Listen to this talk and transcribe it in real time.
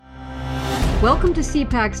Welcome to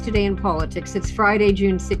CPAC's Today in Politics. It's Friday,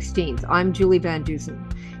 June 16th. I'm Julie Van Dusen.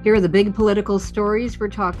 Here are the big political stories we're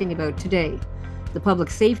talking about today. The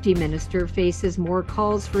public safety minister faces more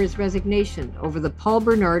calls for his resignation over the Paul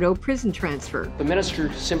Bernardo prison transfer. The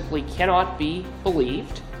minister simply cannot be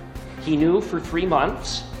believed. He knew for 3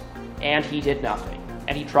 months and he did nothing.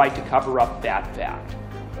 And he tried to cover up that fact.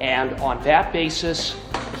 And on that basis,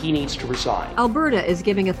 he needs to resign. Alberta is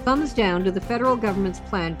giving a thumbs down to the federal government's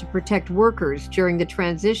plan to protect workers during the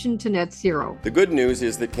transition to net zero. The good news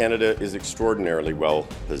is that Canada is extraordinarily well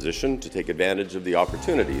positioned to take advantage of the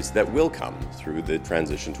opportunities that will come through the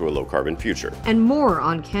transition to a low-carbon future. And more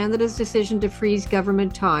on Canada's decision to freeze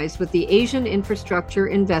government ties with the Asian Infrastructure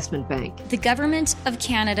Investment Bank. The Government of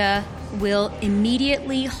Canada will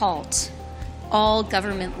immediately halt all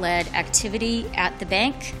government-led activity at the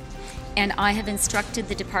bank, and I have instructed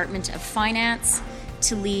the Department of Finance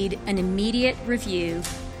to lead an immediate review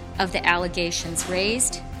of the allegations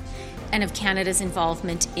raised and of Canada's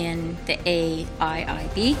involvement in the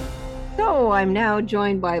AIIB. So I'm now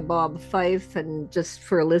joined by Bob Fife, and just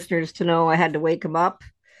for listeners to know, I had to wake him up,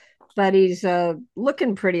 but he's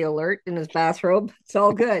looking pretty alert in his bathrobe. It's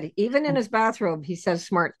all good. Even in his bathrobe, he says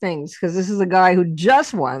smart things, because this is a guy who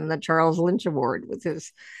just won the Charles Lynch Award with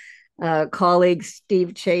his colleague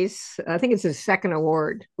Steve Chase. I think it's his second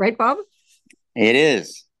award, right, Bob? It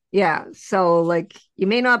is. Yeah. So, like, you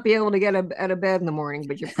may not be able to get out of bed in the morning,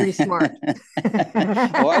 but you're pretty smart.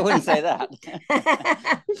 Well, I wouldn't say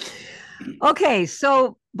that. Okay.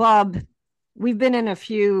 So, Bob, we've been in a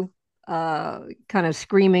few kind of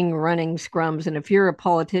screaming, running scrums. And if you're a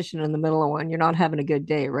politician in the middle of one, you're not having a good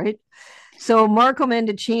day, right? So Marco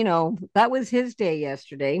Mendicino, that was his day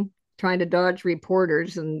yesterday, trying to dodge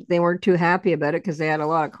reporters, and they weren't too happy about it because they had a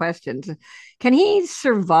lot of questions. Can he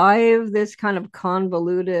survive this kind of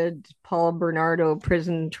convoluted Paul Bernardo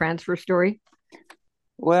prison transfer story?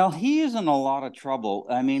 Well, he is in a lot of trouble.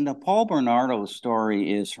 I mean, the Paul Bernardo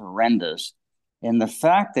story is horrendous. And the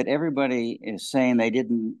fact that everybody is saying they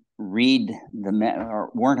didn't read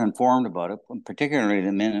or weren't informed about it, particularly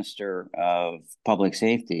the Minister of Public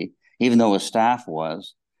Safety, even though his staff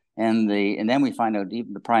was, and then we find out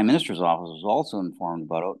even the Prime Minister's office was also informed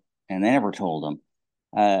about it, and they never told him.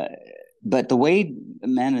 But the way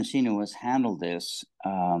Mendicino has handled this,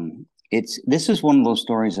 this is one of those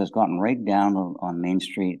stories that's gotten right down on Main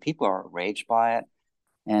Street. People are outraged by it,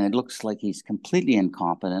 and it looks like he's completely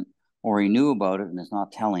incompetent, or he knew about it and is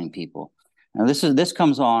not telling people. Now, this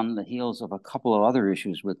comes on the heels of a couple of other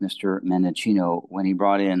issues with Mr. Mendicino when he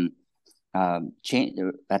brought in at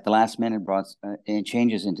the last minute brought in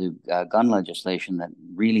changes into gun legislation that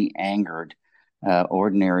really angered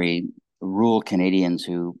ordinary rural Canadians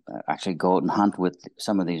who actually go out and hunt with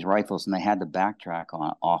some of these rifles, and they had to backtrack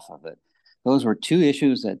off of it. Those were two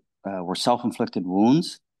issues that were self-inflicted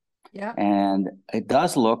wounds. Yeah, and it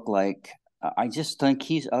does look like I just think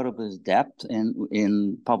he's out of his depth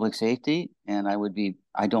in public safety, and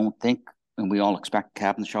I don't think, and we all expect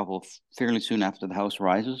cabinet shuffle fairly soon after the House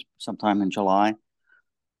rises, sometime in July.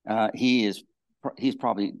 He's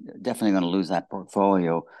probably definitely going to lose that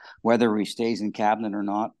portfolio, whether he stays in cabinet or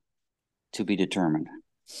not, to be determined.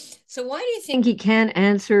 So why do you think he can't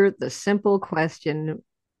answer the simple question,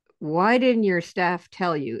 why didn't your staff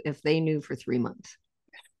tell you if they knew for 3 months?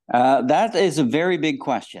 That is a very big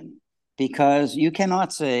question, because you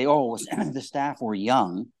cannot say, oh, the staff were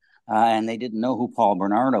young and they didn't know who Paul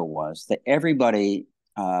Bernardo was. That everybody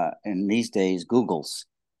in these days Googles,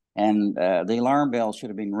 and the alarm bell should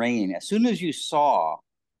have been ringing. As soon as you saw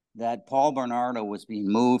that Paul Bernardo was being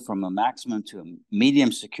moved from a maximum to a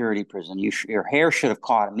medium security prison, your hair should have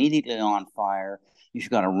caught immediately on fire. You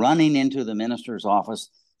should have gone running into the minister's office,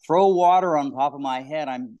 throw water on top of my head.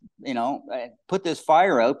 Put this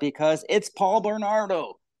fire out because it's Paul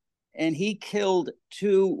Bernardo. And he killed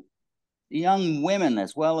 2 young women,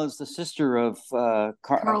 as well as the sister of Carla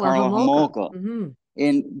Homolka,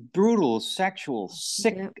 in brutal, sexual,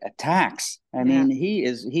 sick attacks. I mean,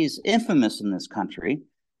 he's infamous in this country.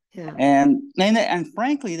 Yeah. And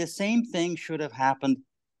frankly, the same thing should have happened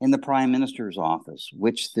in the Prime Minister's office,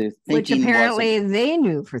 which apparently they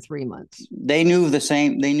knew for 3 months. They knew the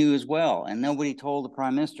same. They knew as well, and nobody told the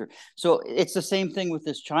Prime Minister. So it's the same thing with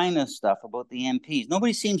this China stuff about the MPs.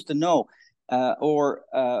 Nobody seems to know.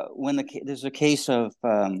 When there's a case of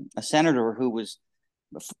a senator who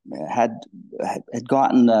had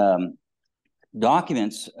gotten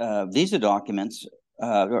documents, visa documents,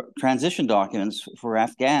 transition documents for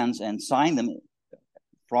Afghans, and signed them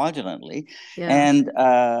fraudulently, and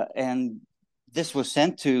this was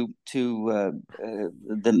sent to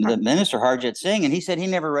the minister Harjit Singh, and he said he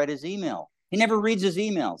never read his email. He never reads his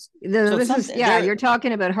emails. You're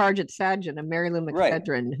talking about Harjit Sajjan and Mary Lou Right.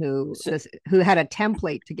 McFedrin, who had a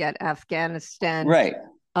template to get Afghanistan Right.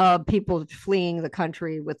 People fleeing the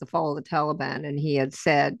country with the fall of the Taliban, and he had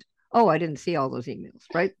said, "Oh, I didn't see all those emails."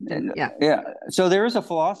 Right? Yeah. So there is a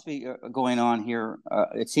philosophy going on here.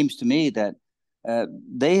 It seems to me that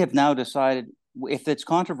they have now decided, if it's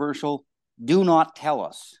controversial, do not tell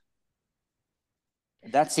us.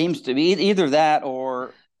 That seems to be either that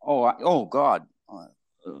or oh God,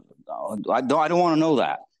 I don't want to know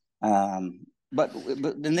that. But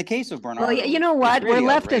in the case of Bernardo, well, you know what? Really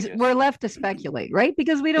we're left to speculate, right?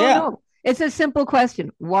 Because we don't know. It's a simple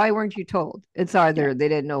question. Why weren't you told? It's either they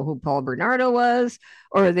didn't know who Paul Bernardo was,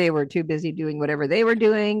 or they were too busy doing whatever they were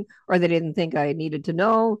doing, or they didn't think I needed to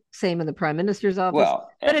know. Same in the Prime Minister's office. Well,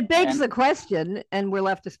 but it begs the question, and we're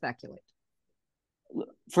left to speculate.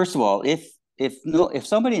 First of all, if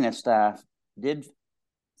somebody in a staff did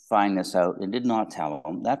find this out and did not tell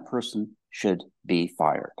them, that person should be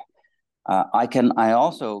fired. I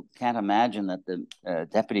also can't imagine that the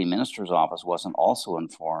deputy minister's office wasn't also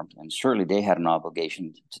informed, and surely they had an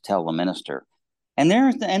obligation to tell the minister. And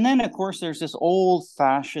then of course there's this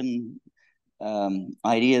old-fashioned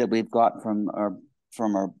idea that we've got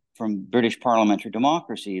from British parliamentary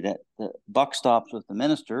democracy, that the buck stops with the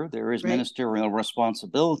minister. There is ministerial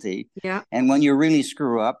responsibility. Yeah. And when you really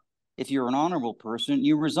screw up, if you're an honorable person,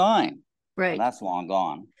 you resign. Right. Well, that's long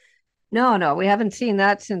gone. No, we haven't seen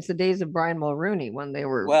that since the days of Brian Mulroney, when they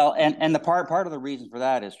were. Well, and the part of the reason for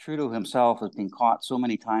that is Trudeau himself has been caught so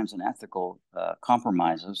many times in ethical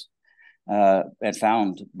compromises and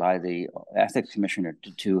found by the ethics commissioner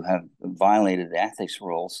to have violated the ethics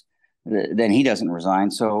rules. Then he doesn't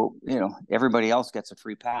resign. So, everybody else gets a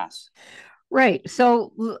free pass. Right.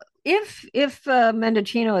 So if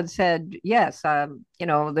Mendicino had said, yes,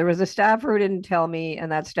 there was a staffer who didn't tell me,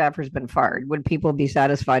 and that staffer's been fired, would people be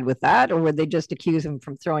satisfied with that, or would they just accuse him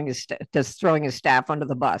from throwing his staff under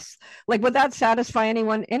the bus? Like, would that satisfy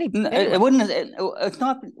anyone? It wouldn't.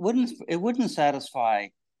 It wouldn't satisfy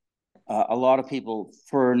a lot of people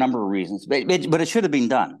for a number of reasons, but it should have been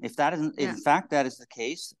done. If that isn't, in fact, that is the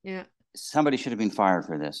case, somebody should have been fired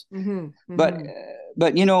for this. Mm-hmm. But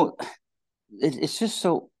it's just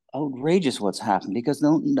so outrageous what's happened, because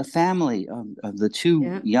the family of the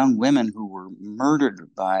two young women who were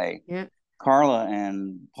murdered by Carla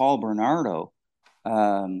and Paul Bernardo,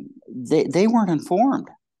 they weren't informed.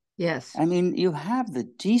 Yes. I mean, you have the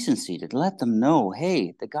decency to let them know,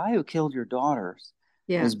 hey, the guy who killed your daughters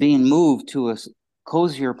is being moved to a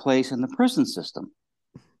cozier place in the prison system.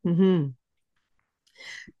 Mm-hmm.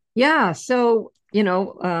 Yeah. So,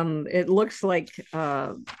 it looks like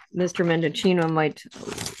Mr. Mendicino might,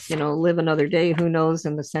 live another day. Who knows,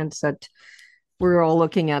 in the sense that we're all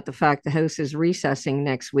looking at the fact the House is recessing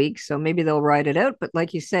next week. So maybe they'll ride it out. But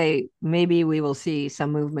like you say, maybe we will see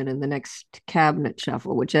some movement in the next cabinet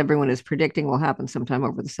shuffle, which everyone is predicting will happen sometime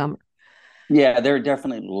over the summer. Yeah, there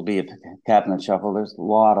definitely will be a cabinet shuffle. There's a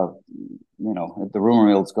lot of, the rumor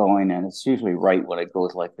mill's going, and it's usually right when it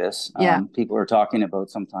goes like this. People are talking about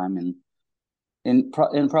sometime in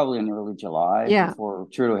probably in early July, before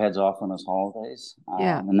Trudeau heads off on his holidays.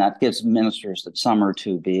 And that gives ministers the summer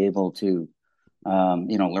to be able to,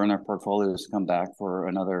 learn their portfolios, to come back for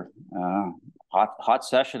another hot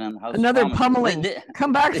session in House. Another pummeling.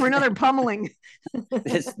 Come back for another pummeling.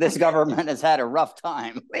 This government has had a rough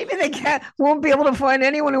time. Maybe they won't be able to find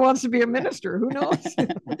anyone who wants to be a minister. Who knows?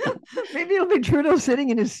 Maybe it'll be Trudeau sitting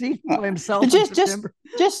in his seat by himself.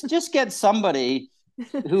 Just get somebody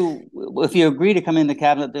who, if you agree to come in the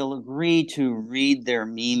cabinet, they'll agree to read their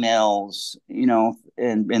emails,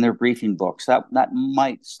 in their briefing books. That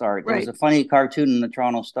might start. There was a funny cartoon in the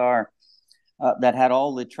Toronto Star that had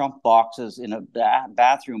all the Trump boxes in a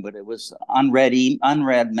bathroom, but it was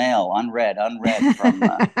unread mail, unread from.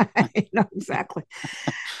 Exactly.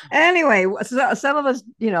 Anyway, so some of us,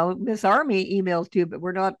 miss Army emails too, but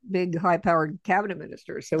we're not big, high-powered cabinet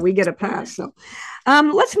ministers, so we get a pass. So,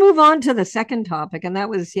 let's move on to the second topic, and that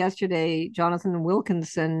was yesterday. Jonathan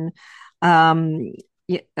Wilkinson, the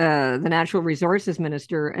Natural Resources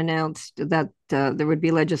Minister, announced that there would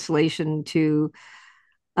be legislation to.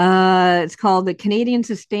 It's called the Canadian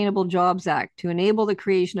Sustainable Jobs Act, to enable the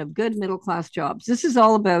creation of good middle-class jobs. This is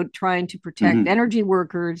all about trying to protect energy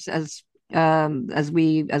workers as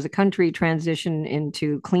we as a country transition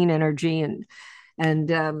into clean energy and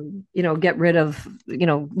get rid of,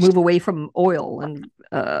 move away from oil. And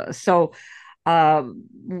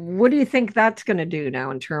what do you think that's going to do now,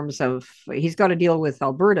 in terms of, he's got to deal with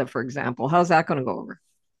Alberta, for example? How's that going to go over?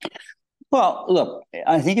 Well, look,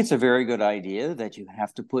 I think it's a very good idea that you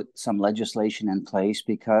have to put some legislation in place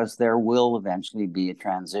because there will eventually be a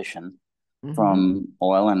transition Mm-hmm. from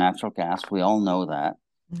oil and natural gas. We all know that.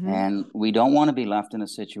 Mm-hmm. And we don't want to be left in a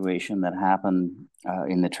situation that happened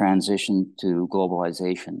in the transition to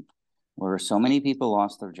globalization, where so many people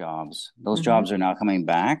lost their jobs. Those Mm-hmm. jobs are now coming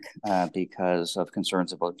back because of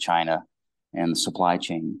concerns about China and the supply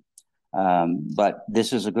chain. But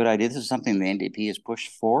this is a good idea. This is something the NDP has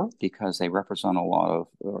pushed for because they represent a lot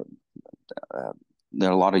of there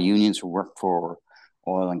are a lot of unions who work for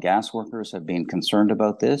oil and gas workers have been concerned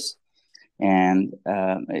about this, and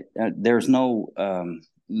there's no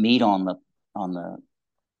meat on the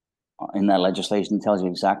in that legislation that tells you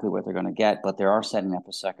exactly what they're going to get, but they are setting up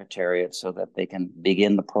a secretariat so that they can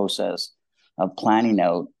begin the process of planning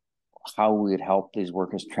out how we would help these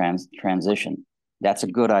workers transition. That's a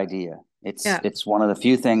good idea. Yeah. It's one of the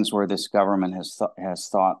few things where this government has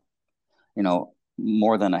thought, you know,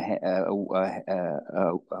 more than a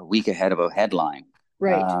week ahead of a headline.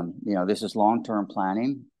 Right. You know, this is long-term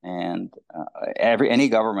planning, and any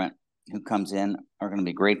government who comes in are going to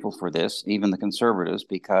be grateful for this, even the Conservatives,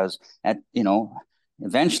 because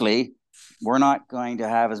eventually we're not going to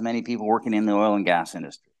have as many people working in the oil and gas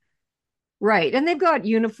industry. Right. And they've got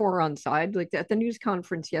Unifor on side. Like at the news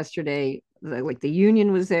conference yesterday, the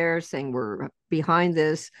union was there saying we're behind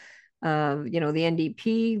this. The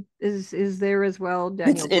NDP is there as well.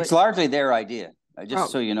 It's Daniel it's But largely their idea. Just oh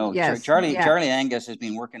so you know, yes, yeah, Charlie Angus has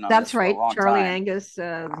been working on that's this for a right. long Charlie time. Angus, he was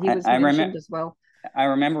I mentioned remember as well. I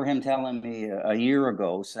remember him telling me a year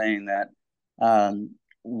ago saying that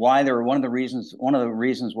why they're one of the reasons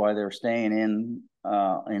why they're staying in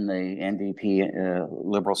the NDP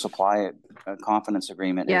Liberal Supply Confidence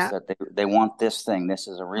Agreement is Yeah, that they want this thing. This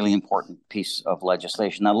is a really important piece of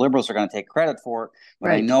legislation. Now, Liberals are going to take credit for it, but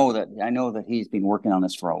right, I know that he's been working on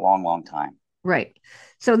this for a long, long time. right.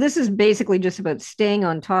 So this is basically just about staying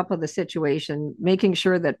on top of the situation, making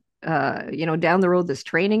sure that down the road there's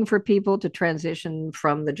training for people to transition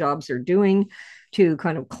from the jobs they're doing to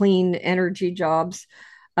kind of clean energy jobs.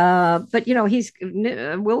 But he's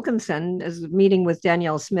Wilkinson is meeting with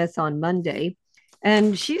Danielle Smith on Monday,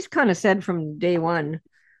 and she's kind of said from day one.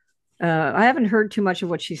 I haven't heard too much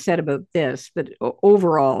of what she said about this, but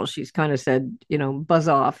overall, she's kind of said, buzz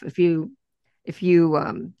off if you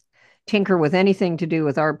tinker with anything to do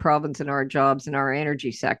with our province and our jobs and our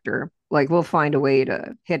energy sector, like we'll find a way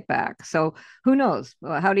to hit back. So who knows?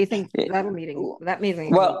 How do you think that meeting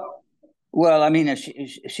go? Well, well, I mean,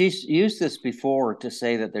 she's used this before to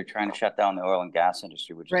say that they're trying to shut down the oil and gas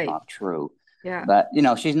industry, which is Right. not true. Yeah. But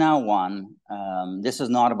she's now won. This is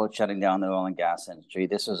not about shutting down the oil and gas industry.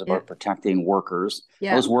 This is Yeah. about protecting workers.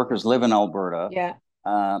 Yeah. Those workers live in Alberta. Yeah.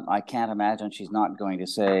 I can't imagine she's not going to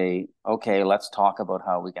say, "Okay, let's talk about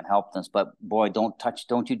how we can help this." But boy, don't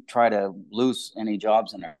you try to lose any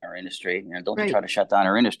jobs in our industry. Don't you Right. try to shut down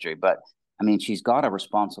our industry. But I mean, she's got a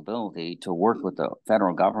responsibility to work with the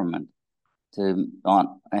federal government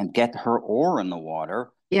and get her oar in the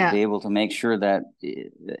water to Yeah. be able to make sure that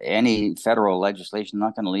any federal legislation is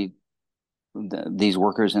not going to leave these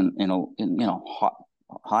workers in hot,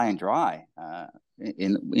 high and dry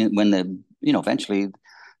when eventually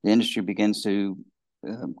the industry begins to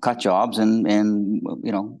cut jobs and in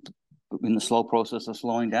the slow process of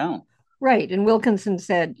slowing down. Right. And Wilkinson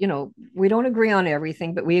said, we don't agree on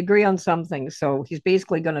everything, but we agree on some things. So he's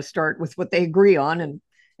basically going to start with what they agree on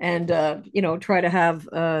and try to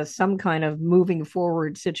have some kind of moving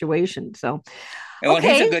forward situation. So, Well,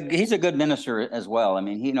 okay. he's a good minister as well. I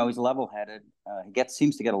mean, he's level-headed. He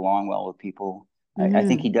seems to get along well with people. I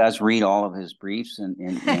think he does read all of his briefs and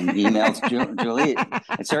emails, Julie.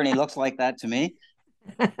 It certainly looks like that to me.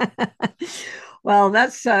 Well,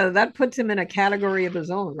 that puts him in a category of his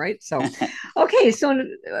own, right? So, okay, so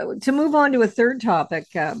to move on to a third topic,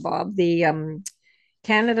 Bob, the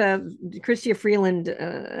Canada, Chrystia Freeland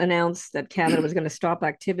announced that Canada was going to stop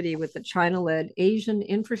activity with the China-led Asian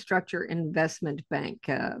Infrastructure Investment Bank.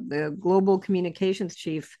 The global communications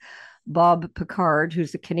chief, Bob Picard,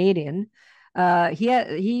 who's a Canadian,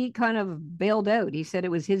 he kind of bailed out. He said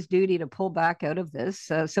it was his duty to pull back out of this.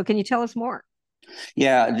 So can you tell us more?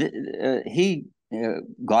 Yeah, he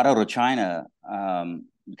got out of China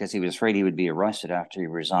because he was afraid he would be arrested after he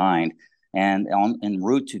resigned. And en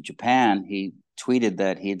route to Japan, he tweeted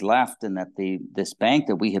that he'd left and that this bank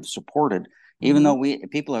that we have supported, even though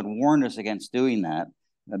people had warned us against doing that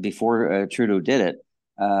before Trudeau did it,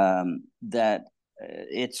 that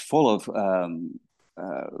it's full of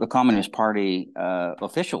the Communist Party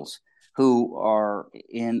officials who are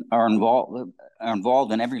involved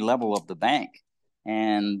in every level of the bank,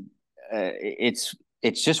 and it's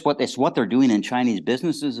it's just what they're doing in Chinese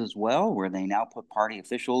businesses as well, where they now put party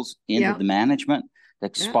officials into the management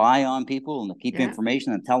that spy on people and to keep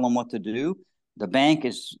information and tell them what to do. The bank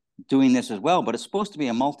is doing this as well, but it's supposed to be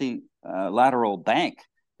a multilateral bank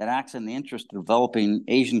that acts in the interest of developing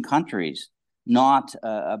Asian countries, not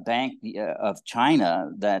a bank of China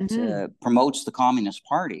that promotes the Communist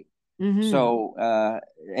Party. So,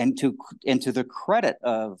 and to the credit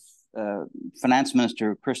of Finance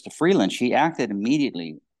Minister Chrystia Freeland, she acted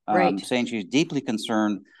immediately, saying she's deeply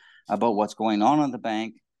concerned about what's going on in the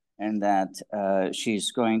bank, and that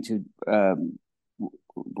she's going to.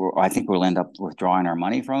 I think we'll end up withdrawing our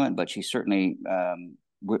money from it, but she's certainly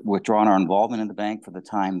withdrawn our involvement in the bank for the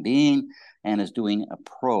time being, and is doing a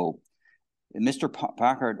probe. Mr.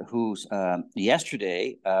 Packard, who's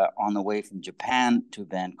yesterday on the way from Japan to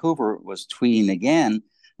Vancouver, was tweeting again,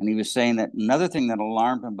 and he was saying that another thing that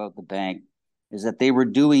alarmed him about the bank is that they were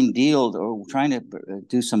doing deals or trying to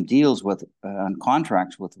do some deals with on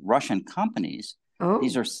contracts with Russian companies. Oh.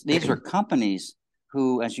 These are companies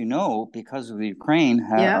who, as you know, because of Ukraine,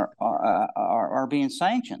 are being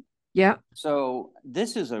sanctioned. Yeah. So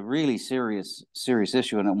this is a really serious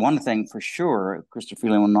issue. And one thing for sure, Chrystia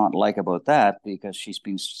Freeland will not like about that, because she's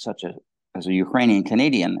been as a Ukrainian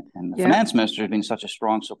Canadian, and the finance minister has been such a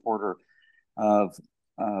strong supporter of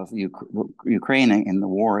Ukraine in the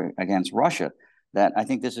war against Russia, that I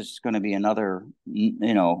think this is going to be another,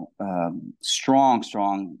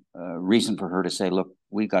 strong reason for her to say, look,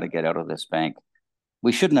 we got to get out of this bank.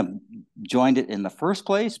 We shouldn't have joined it in the first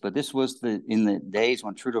place, but this was in the days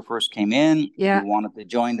when Trudeau first came in. Yeah. He wanted to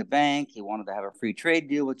join the bank. He wanted to have a free trade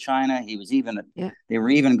deal with China. He was even they were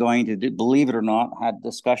even going to, believe it or not, had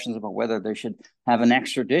discussions about whether they should have an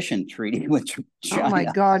extradition treaty with China. Oh my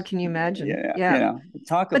God, can you imagine? Yeah.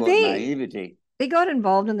 Talk about naivety. They got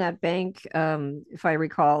involved in that bank, if I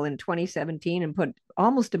recall, in 2017 and put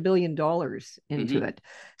almost $1 billion into it.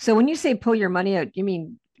 So when you say pull your money out, you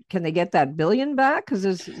mean, can they get that billion back?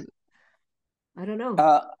 Because I don't know.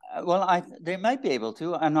 Well, they might be able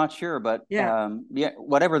to. I'm not sure, but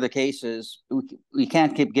whatever the case is, we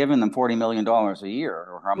can't keep giving them $40 million a year,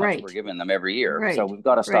 or how much we're giving them every year. Right. So we've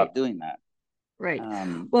got to stop doing that. Right.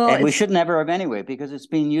 And we should never have anyway, because it's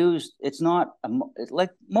being used. It's not like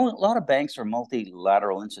a lot of banks are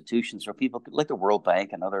multilateral institutions, or people like the World Bank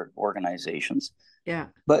and other organizations. Yeah.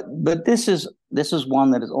 But this is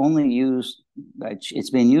one that is only used. It's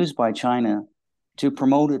being used by China to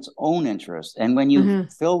promote its own interest. And when you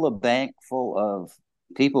fill the bank full of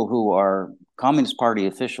people who are Communist Party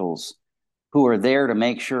officials, who are there to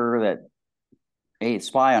make sure that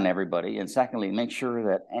spy on everybody, and secondly, make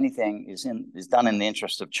sure that anything is done in the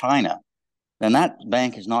interest of China, then that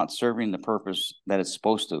bank is not serving the purpose that it's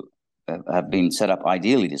supposed to have been set up,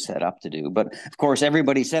 ideally to set up to do. But of course,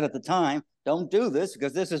 everybody said at the time, don't do this,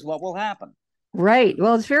 because this is what will happen. Right.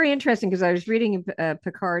 Well, it's very interesting, because I was reading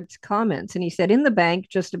Picard's comments, and he said, in the bank,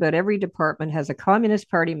 just about every department has a Communist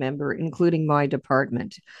Party member, including my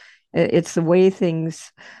department. It's the way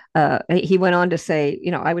things, he went on to say,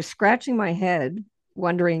 I was scratching my head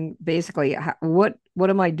wondering basically what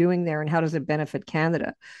am I doing there, and how does it benefit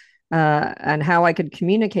Canada, and how I could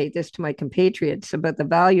communicate this to my compatriots about the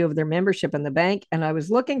value of their membership in the bank. And I was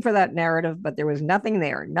looking for that narrative, but there was nothing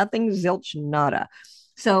there, nothing, zilch, nada.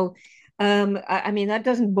 So I mean, that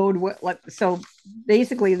doesn't bode well. So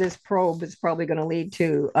basically this probe is probably going to lead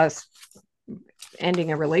to us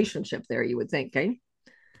ending a relationship there, you would think, eh?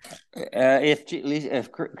 If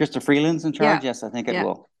Chrystia Freeland's in charge, yes, I think it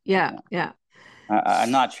will. Yeah.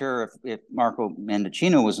 I'm not sure if Marco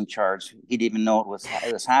Mendicino was in charge, he'd even know it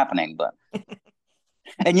was happening. But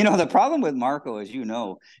and the problem with Marco, as you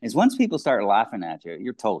know, is once people start laughing at you,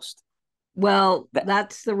 you're toast. Well,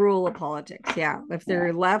 that's the rule of politics. Yeah, if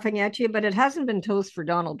they're laughing at you, but it hasn't been toast for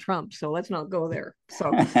Donald Trump, so let's not go there.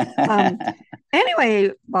 So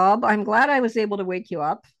anyway, Bob, I'm glad I was able to wake you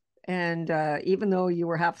up. And even though you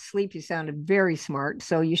were half asleep, you sounded very smart.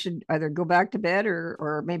 So you should either go back to bed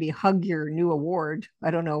or maybe hug your new award.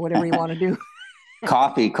 I don't know, whatever you want to do.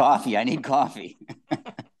 Coffee. I need coffee.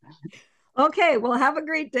 Okay, well, have a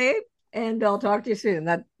great day, and I'll talk to you soon.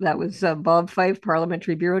 That was Bob Fife,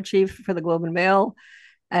 Parliamentary Bureau Chief for the Globe and Mail,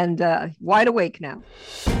 and wide awake now.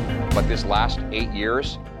 But this last 8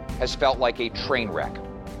 years has felt like a train wreck.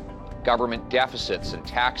 Government deficits and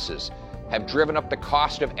taxes have driven up the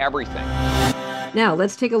cost of everything. Now,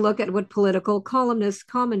 let's take a look at what political columnists,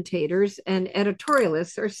 commentators, and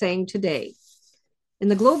editorialists are saying today. In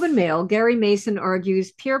the Globe and Mail, Gary Mason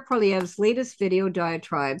argues Pierre Poilievre's latest video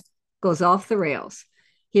diatribe goes off the rails.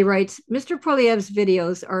 He writes, Mr. Poilievre's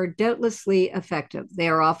videos are doubtlessly effective. They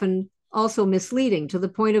are often also misleading to the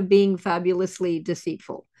point of being fabulously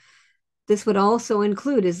deceitful. This would also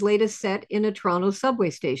include his latest set in a Toronto subway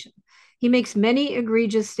station. He makes many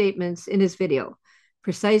egregious statements in his video,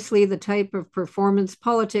 precisely the type of performance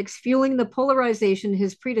politics fueling the polarization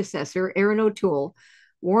his predecessor, Aaron O'Toole,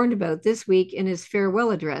 warned about this week in his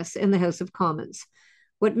farewell address in the House of Commons.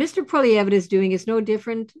 What Mr. Poilievre is doing is no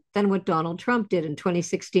different than what Donald Trump did in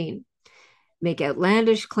 2016. Make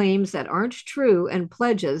outlandish claims that aren't true and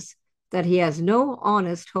pledges that he has no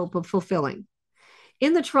honest hope of fulfilling.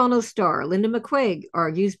 In the Toronto Star, Linda McQuaig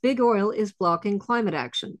argues big oil is blocking climate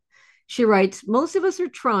action. She writes, most of us are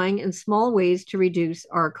trying in small ways to reduce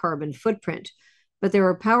our carbon footprint, but there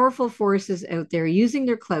are powerful forces out there using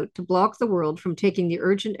their clout to block the world from taking the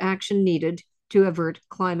urgent action needed to avert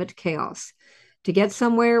climate chaos. To get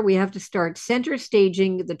somewhere, we have to start center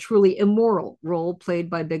staging the truly immoral role played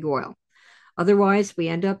by big oil. Otherwise, we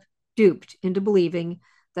end up duped into believing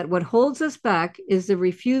that what holds us back is the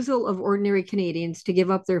refusal of ordinary Canadians to give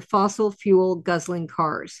up their fossil fuel guzzling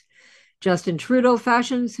cars. Justin Trudeau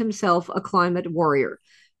fashions himself a climate warrior,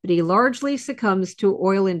 but he largely succumbs to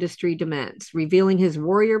oil industry demands, revealing his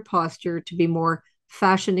warrior posture to be more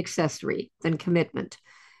fashion accessory than commitment.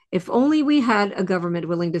 If only we had a government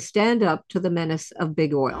willing to stand up to the menace of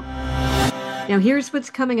big oil. Now, here's what's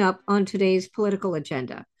coming up on today's political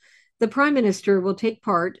agenda. The Prime Minister will take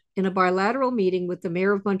part in a bilateral meeting with the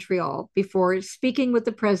Mayor of Montreal before speaking with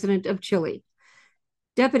the President of Chile.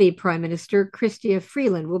 Deputy Prime Minister Chrystia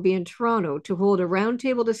Freeland will be in Toronto to hold a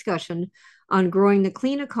roundtable discussion on growing the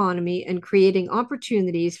clean economy and creating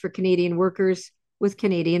opportunities for Canadian workers with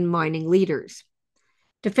Canadian mining leaders.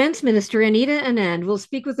 Defense Minister Anita Anand will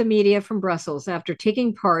speak with the media from Brussels after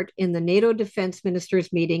taking part in the NATO Defense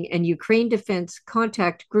Ministers meeting and Ukraine Defense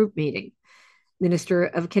Contact Group meeting. Minister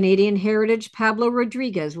of Canadian Heritage Pablo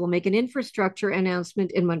Rodriguez will make an infrastructure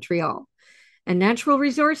announcement in Montreal. And Natural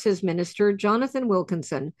Resources Minister Jonathan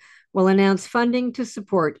Wilkinson will announce funding to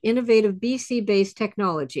support innovative BC-based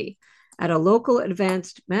technology at a local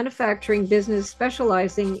advanced manufacturing business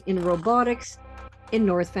specializing in robotics in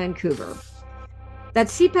North Vancouver.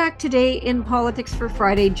 That's CPAC Today in Politics for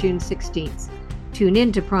Friday, June 16th. Tune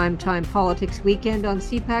in to Primetime Politics Weekend on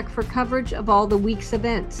CPAC for coverage of all the week's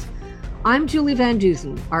events. I'm Julie Van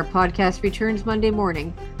Dusen. Our podcast returns Monday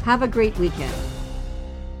morning. Have a great weekend.